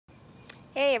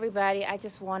Hey everybody, I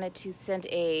just wanted to send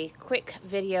a quick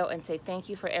video and say thank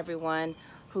you for everyone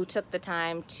who took the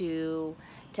time to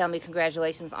tell me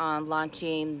congratulations on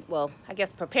launching, well, I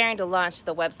guess preparing to launch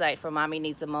the website for Mommy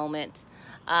Needs a Moment.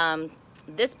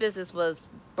 This business was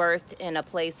birthed in a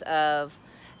place of,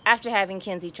 after having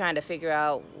Kinsey, trying to figure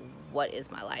out what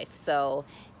is my life. So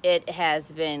it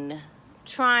has been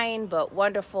trying but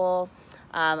wonderful.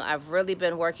 I've really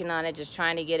been working on it, just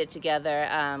trying to get it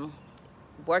together.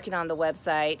 Working on the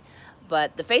website,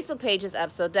 but the Facebook page is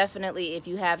up, so definitely if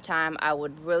you have time, I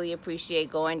would really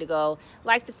appreciate going to go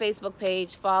like the Facebook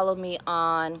page, follow me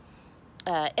on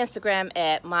Instagram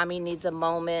at Mommy Needs a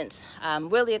Moment. I'm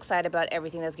really excited about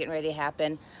everything that's getting ready to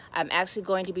happen. I'm actually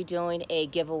going to be doing a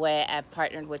giveaway. I've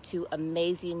partnered with two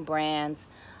amazing brands,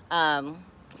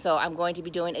 so I'm going to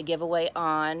be doing a giveaway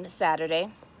on Saturday.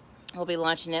 We'll be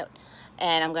launching it,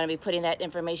 and I'm going to be putting that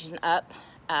information up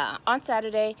on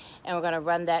Saturday, and we're going to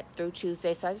run that through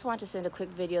Tuesday. So I just want to send a quick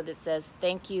video that says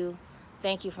thank you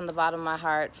from the bottom of my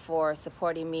heart for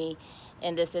supporting me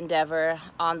in this endeavor.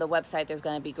 On the website there's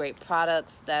going to be great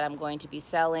products that I'm going to be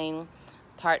selling,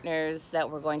 partners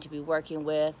that we're going to be working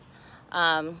with,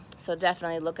 so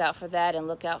definitely look out for that, and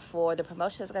look out for the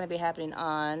promotion that's going to be happening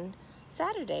on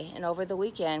Saturday and over the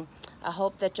weekend. I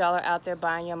hope that y'all are out there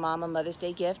buying your mom a Mother's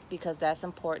Day gift, because that's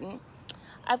important.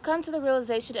 I've come to the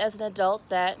realization as an adult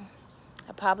that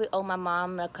I probably owe my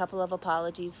mom a couple of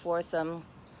apologies for some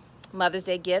Mother's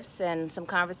Day gifts and some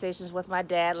conversations with my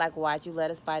dad, like, why'd you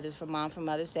let us buy this for Mom for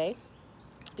Mother's Day?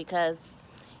 Because,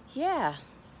 yeah,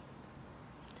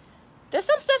 there's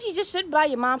some stuff you just shouldn't buy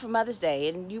your mom for Mother's Day,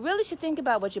 and you really should think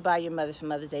about what you buy your mother for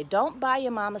Mother's Day. Don't buy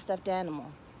your mom a stuffed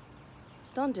animal.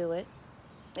 Don't do it.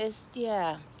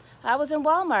 Yeah. I was in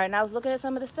Walmart, and I was looking at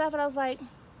some of the stuff, and I was like,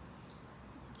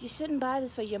 you shouldn't buy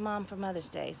this for your mom for Mother's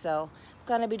Day. So I'm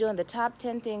going to be doing the top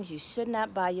 10 things you should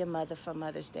not buy your mother for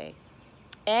Mother's Day.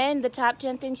 And the top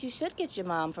 10 things you should get your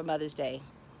mom for Mother's Day.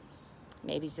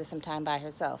 Maybe just some time by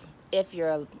herself. If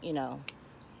you're,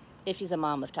 if she's a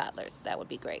mom of toddlers, that would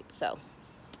be great. So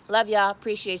love y'all.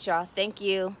 Appreciate y'all. Thank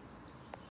you.